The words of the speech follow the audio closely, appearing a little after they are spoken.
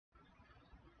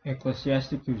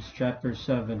Ecclesiasticus chapter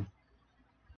 7.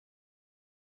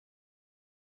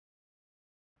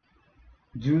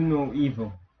 Do no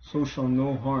evil, so shall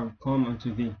no harm come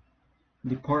unto thee.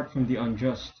 Depart from the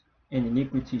unjust, and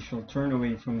iniquity shall turn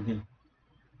away from thee.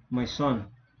 My son,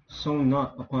 sow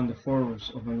not upon the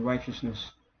furrows of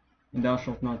unrighteousness, and thou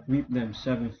shalt not reap them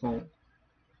sevenfold.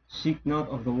 Seek not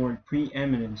of the Lord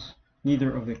preeminence,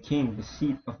 neither of the king the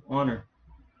seat of honor.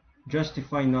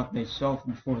 Justify not thyself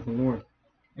before the Lord,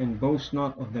 and boast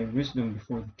not of thy wisdom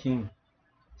before the king.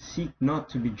 Seek not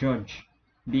to be judged,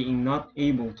 being not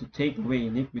able to take away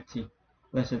iniquity,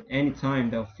 lest at any time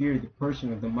thou fear the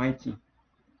person of the mighty,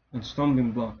 and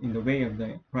stumbling block in the way of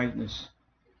thy uprightness.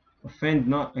 Offend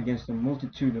not against the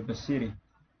multitude of a city,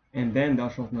 and then thou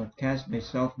shalt not cast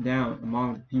thyself down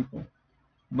among the people.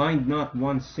 Bind not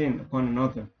one sin upon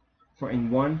another, for in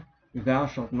one thou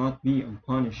shalt not be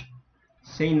unpunished.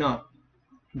 Say not,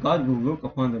 God will look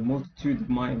upon the multitude of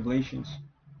my oblations,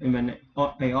 and when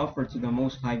I offer to the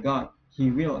Most High God, he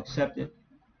will accept it.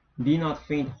 Be not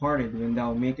faint-hearted when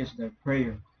thou makest thy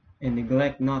prayer, and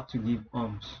neglect not to give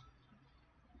alms.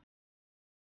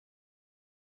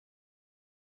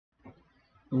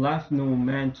 Laugh no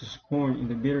man to scorn in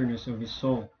the bitterness of his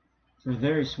soul, for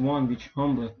there is one which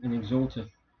humbleth and exalteth.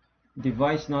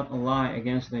 Devise not a lie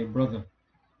against thy brother,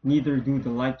 neither do the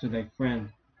like to thy friend.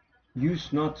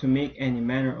 Use not to make any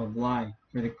manner of lie,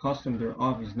 for the custom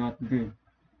thereof is not good.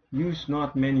 Use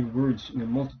not many words in a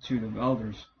multitude of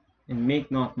elders, and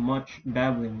make not much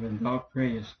babbling when thou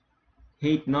prayest.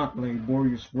 Hate not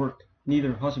laborious work,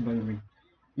 neither husbandry,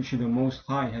 which the Most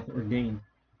High hath ordained.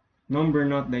 Number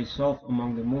not thyself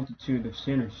among the multitude of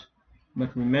sinners,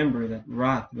 but remember that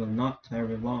wrath will not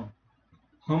tarry long.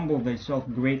 Humble thyself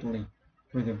greatly,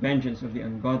 for the vengeance of the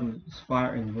ungodly is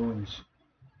fire and worms.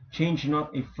 Change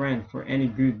not a friend for any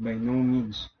good by no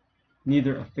means,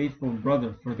 neither a faithful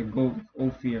brother for the gold of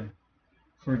Ophir.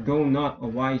 Forgo not a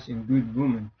wise and good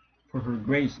woman, for her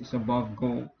grace is above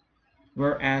gold.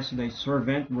 Whereas thy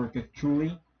servant worketh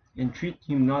truly, entreat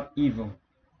him not evil,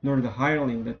 nor the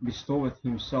hireling that bestoweth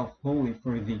himself wholly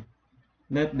for thee.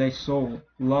 Let thy soul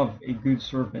love a good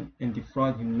servant, and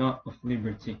defraud him not of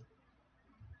liberty.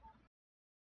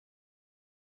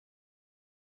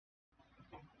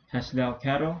 Hast thou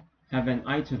cattle? Have an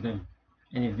eye to them,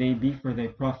 and if they be for thy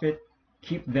profit,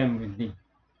 keep them with thee.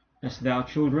 Hast thou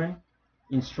children?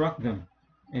 Instruct them,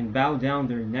 and bow down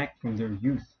their neck from their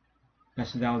youth.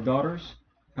 Hast thou daughters?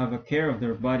 Have a care of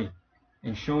their body,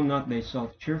 and show not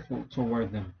thyself cheerful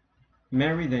toward them.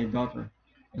 Marry thy daughter,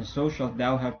 and so shalt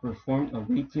thou have performed a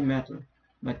weighty matter,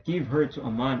 but give her to a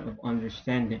man of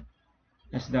understanding.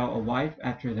 Hast thou a wife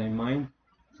after thy mind?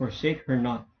 Forsake her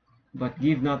not, but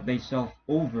give not thyself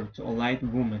over to a light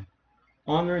woman.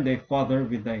 Honor thy father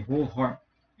with thy whole heart,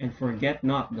 and forget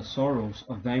not the sorrows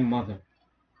of thy mother.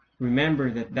 Remember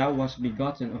that thou wast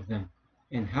begotten of them,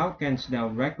 and how canst thou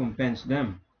recompense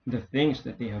them the things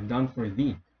that they have done for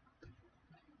thee?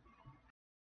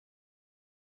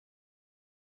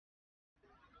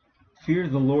 Fear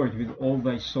the Lord with all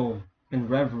thy soul, and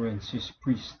reverence his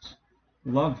priests.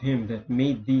 Love him that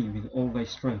made thee with all thy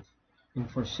strength, and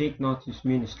forsake not his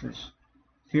ministers.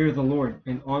 Fear the Lord,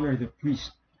 and honor the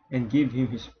priest, and give him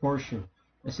his portion,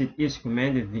 as it is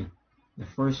commanded thee, the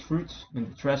firstfruits,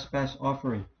 and the trespass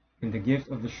offering, and the gift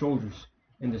of the shoulders,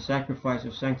 and the sacrifice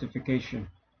of sanctification,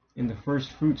 and the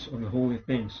firstfruits of the holy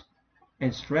things.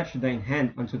 And stretch thine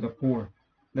hand unto the poor,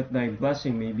 that thy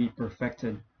blessing may be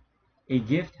perfected. A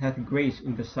gift hath grace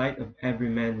in the sight of every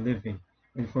man living,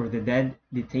 and for the dead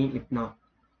detain it not.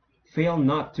 Fail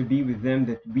not to be with them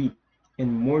that weep,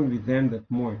 and mourn with them that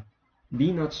mourn.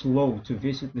 Be not slow to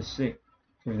visit the sick,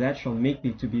 for that shall make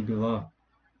thee to be beloved.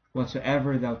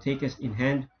 Whatsoever thou takest in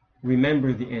hand,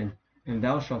 remember the end, and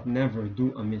thou shalt never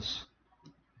do amiss.